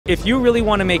if you really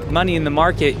want to make money in the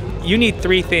market, you need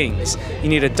three things. You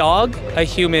need a dog, a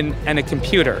human, and a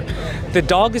computer. The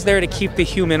dog is there to keep the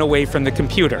human away from the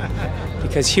computer,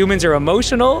 because humans are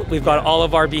emotional. We've got all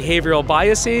of our behavioral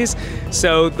biases.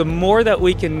 So the more that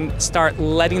we can start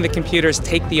letting the computers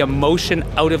take the emotion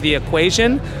out of the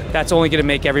equation, that's only going to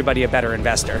make everybody a better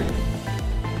investor.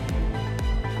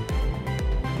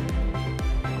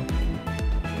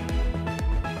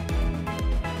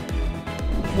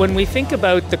 When we think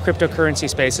about the cryptocurrency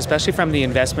space, especially from the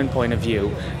investment point of view,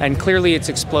 and clearly it's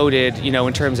exploded, you know,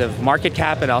 in terms of market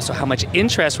cap and also how much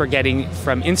interest we're getting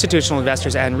from institutional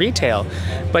investors and retail,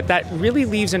 but that really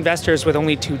leaves investors with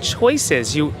only two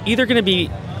choices. You're either going to be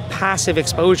passive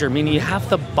exposure, meaning you have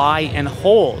to buy and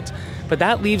hold, but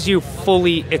that leaves you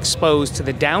fully exposed to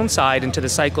the downside and to the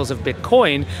cycles of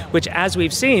Bitcoin, which, as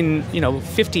we've seen, you know,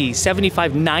 50,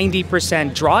 75, 90%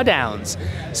 drawdowns.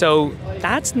 So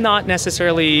that's not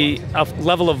necessarily a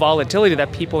level of volatility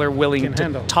that people are willing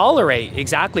to tolerate.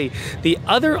 Exactly. The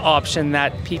other option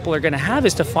that people are going to have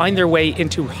is to find their way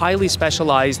into highly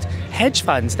specialized hedge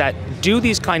funds that do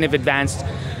these kind of advanced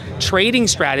trading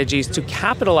strategies to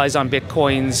capitalize on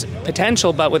Bitcoin's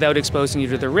potential, but without exposing you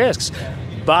to the risks.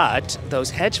 But those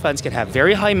hedge funds can have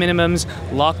very high minimums,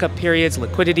 lockup periods,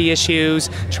 liquidity issues,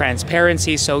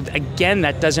 transparency. So again,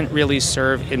 that doesn't really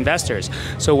serve investors.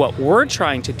 So what we're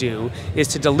trying to do is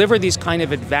to deliver these kind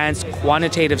of advanced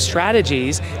quantitative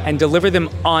strategies and deliver them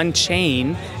on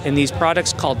chain in these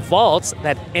products called vaults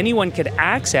that anyone could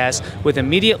access with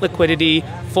immediate liquidity,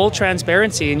 full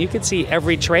transparency, and you can see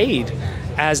every trade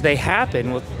as they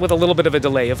happen, with a little bit of a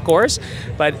delay, of course,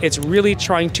 but it's really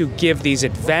trying to give these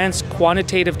advanced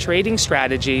quantitative trading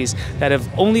strategies that have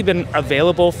only been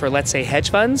available for, let's say, hedge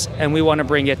funds, and we want to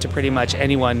bring it to pretty much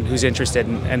anyone who's interested,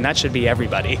 and that should be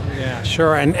everybody. Yeah,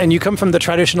 sure. And you come from the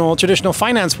traditional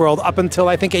finance world up until,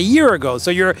 I think, a year ago,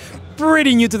 so you're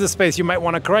pretty new to the space. You might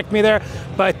want to correct me there,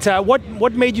 but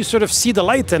what made you sort of see the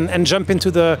light and jump into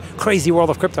the crazy world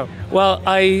of crypto? Well,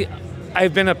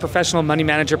 I've been a professional money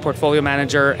manager, portfolio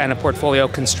manager, and a portfolio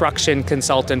construction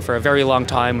consultant for a very long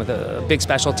time with a big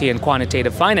specialty in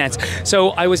quantitative finance.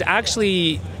 So I was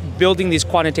actually building these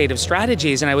quantitative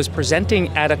strategies, and I was presenting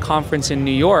at a conference in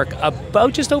New York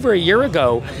about just over a year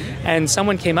ago, and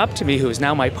someone came up to me who is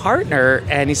now my partner,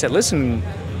 and he said, listen,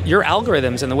 your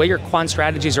algorithms and the way your quant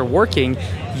strategies are working,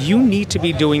 you need to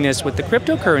be doing this with the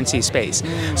cryptocurrency space.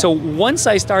 So once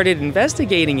I started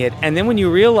investigating it, and then when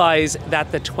you realize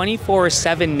that the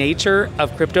 24/7 nature of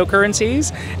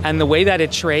cryptocurrencies and the way that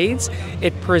it trades,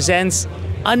 it presents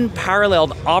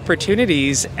unparalleled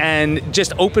opportunities and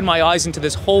just opened my eyes into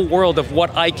this whole world of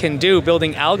what I can do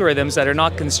building algorithms that are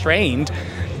not constrained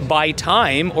by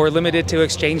time or limited to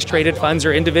exchange traded funds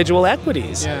or individual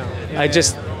equities.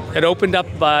 It opened up,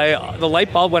 the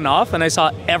light bulb went off, and I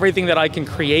saw everything that I can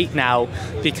create now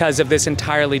because of this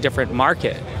entirely different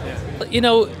market. Yeah. You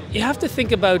know, you have to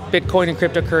think about Bitcoin and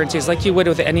cryptocurrencies like you would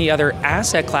with any other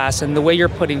asset class and the way you're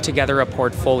putting together a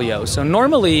portfolio. So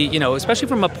normally, you know, especially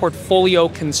from a portfolio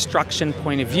construction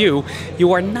point of view,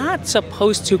 you are not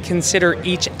supposed to consider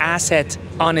each asset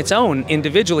on its own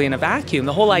individually in a vacuum.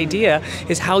 The whole idea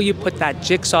is how you put that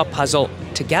jigsaw puzzle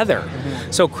together.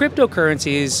 So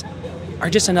cryptocurrencies are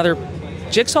just another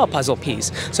jigsaw puzzle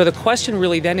piece. So the question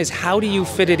really then is, how do you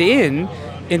fit it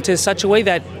into such a way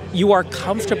that you are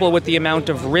comfortable with the amount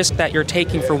of risk that you're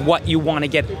taking for what you want to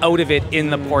get out of it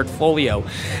in the portfolio?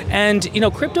 And you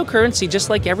know, cryptocurrency, just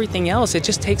like everything else, it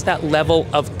just takes that level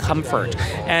of comfort.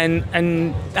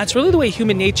 And that's really the way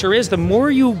human nature is. The more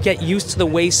you get used to the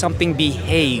way something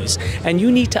behaves, and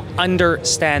you need to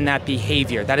understand that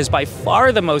behavior. That is by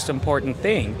far the most important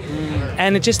thing.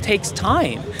 And it just takes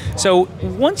time. So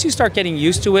once you start getting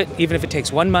used to it, even if it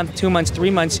takes 1 month, 2 months,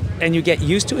 3 months, and you get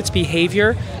used to its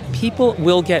behavior, people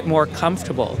will get more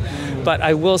comfortable. But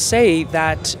I will say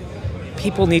that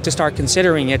people need to start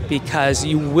considering it, because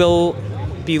you will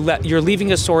be you're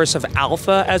leaving a source of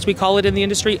alpha, as we call it in the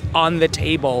industry, on the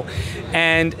table.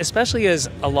 And especially as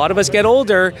a lot of us get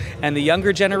older and the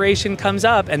younger generation comes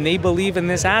up and they believe in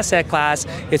this asset class,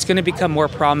 it's going to become more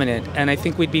prominent. And I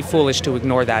think we'd be foolish to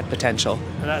ignore that potential.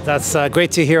 That's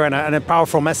great to hear, and a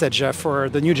powerful message for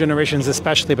the new generations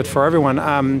especially, but for everyone.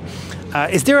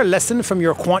 Is there a lesson from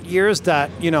your quant years that,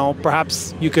 you know,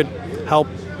 perhaps you could help,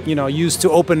 you know, use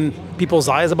to open people's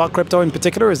eyes about crypto in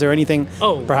particular? Is there anything,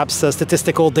 perhaps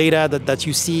statistical data that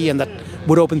you see and that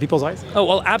would open people's eyes? Oh,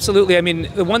 well, absolutely. I mean,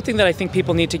 the one thing that I think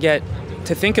people need to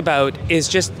to think about is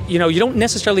just, you don't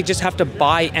necessarily just have to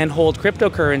buy and hold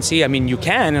cryptocurrency. I mean, you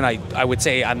can, and I would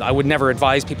say I would never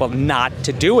advise people not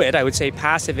to do it. I would say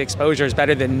passive exposure is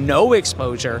better than no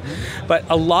exposure. But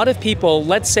a lot of people,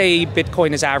 let's say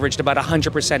Bitcoin has averaged about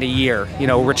 100% a year,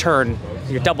 return.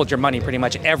 You doubled your money pretty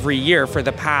much every year for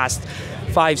the past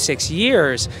 5-6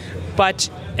 years. But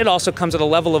it also comes at a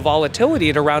level of volatility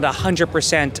at around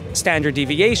 100% standard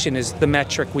deviation is the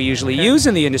metric we usually use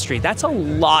in the industry. That's a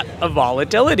lot of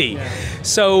volatility.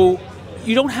 So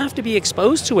you don't have to be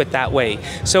exposed to it that way.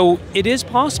 So it is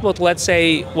possible to, let's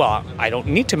say, well, I don't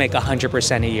need to make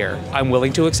 100% a year. I'm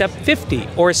willing to accept 50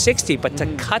 or 60, but to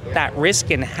cut that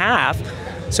risk in half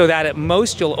so that at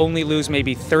most you'll only lose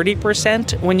maybe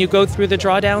 30% when you go through the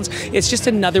drawdowns. It's just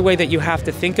another way that you have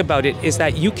to think about it, is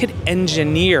that you could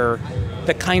engineer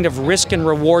the kind of risk and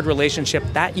reward relationship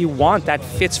that you want, that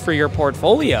fits for your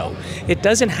portfolio. It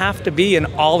doesn't have to be an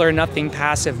all or nothing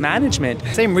passive management.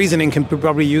 Same reasoning can be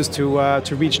probably used to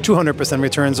reach 200%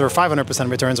 returns or 500%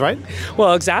 returns, right?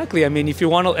 Well, exactly. I mean, if you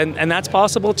want to, and that's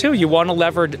possible too. You want to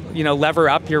lever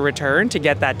up your return to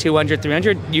get that 200,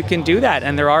 300, you can do that.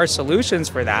 And there are solutions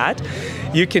for that.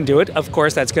 You can do it. Of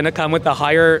course, that's going to come with the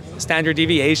higher standard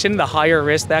deviation, the higher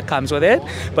risk that comes with it.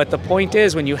 But the point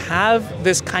is, when you have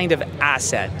this kind of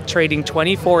asset trading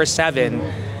 24/7,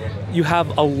 you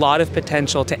have a lot of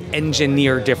potential to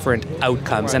engineer different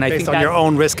outcomes. Right, and I think on your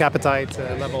own risk appetite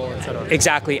level, etc.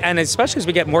 Exactly, and especially as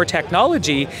we get more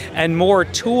technology and more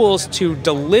tools to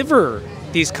deliver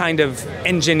these kind of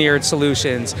engineered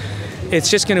solutions, it's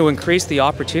just going to increase the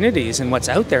opportunities and what's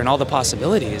out there and all the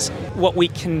possibilities. What we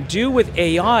can do with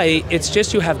AI, it's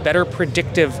just you have better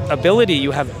predictive ability,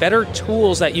 you have better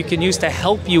tools that you can use to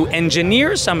help you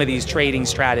engineer some of these trading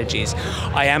strategies.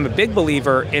 I am a big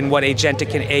believer in what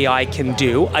agentic and AI can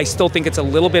do. I still think it's a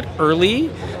little bit early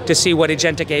to see what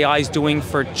agentic AI is doing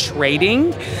for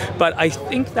trading, but I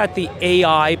think that the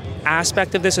AI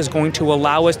aspect of this is going to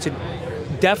allow us to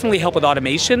definitely help with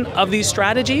automation of these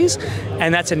strategies,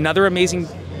 and that's another amazing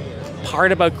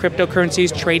part about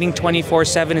cryptocurrencies trading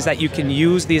 24/7 is that you can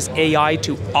use this AI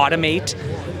to automate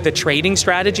the trading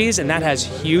strategies, and that has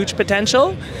huge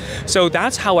potential. So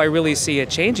that's how I really see it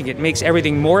changing. It makes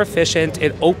everything more efficient.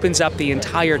 It opens up the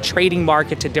entire trading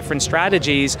market to different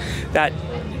strategies that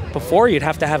before you'd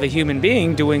have to have a human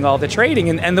being doing all the trading.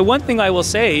 And the one thing I will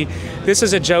say, this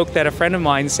is a joke that a friend of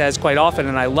mine says quite often,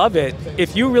 and I love it.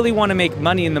 If you really want to make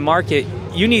money in the market,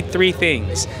 you need 3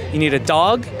 things. You need a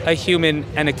dog, a human,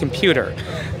 and a computer.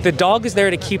 The dog is there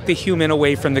to keep the human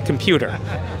away from the computer,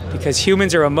 because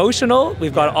humans are emotional.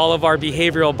 We've got all of our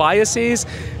behavioral biases.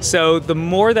 So the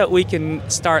more that we can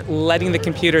start letting the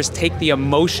computers take the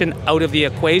emotion out of the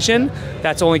equation,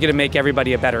 that's only going to make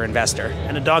everybody a better investor.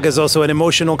 And a dog is also an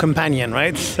emotional companion,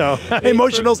 right? So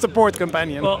emotional support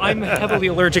companion. Well, I'm heavily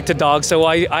allergic to dogs, so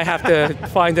I have to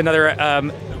find another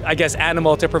I guess,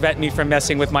 animal to prevent me from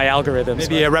messing with my algorithms.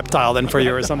 Maybe a reptile then for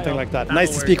you or something like that.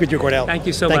 Nice to speak with you, Cordell. Thank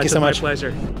you so much. It's my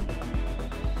pleasure.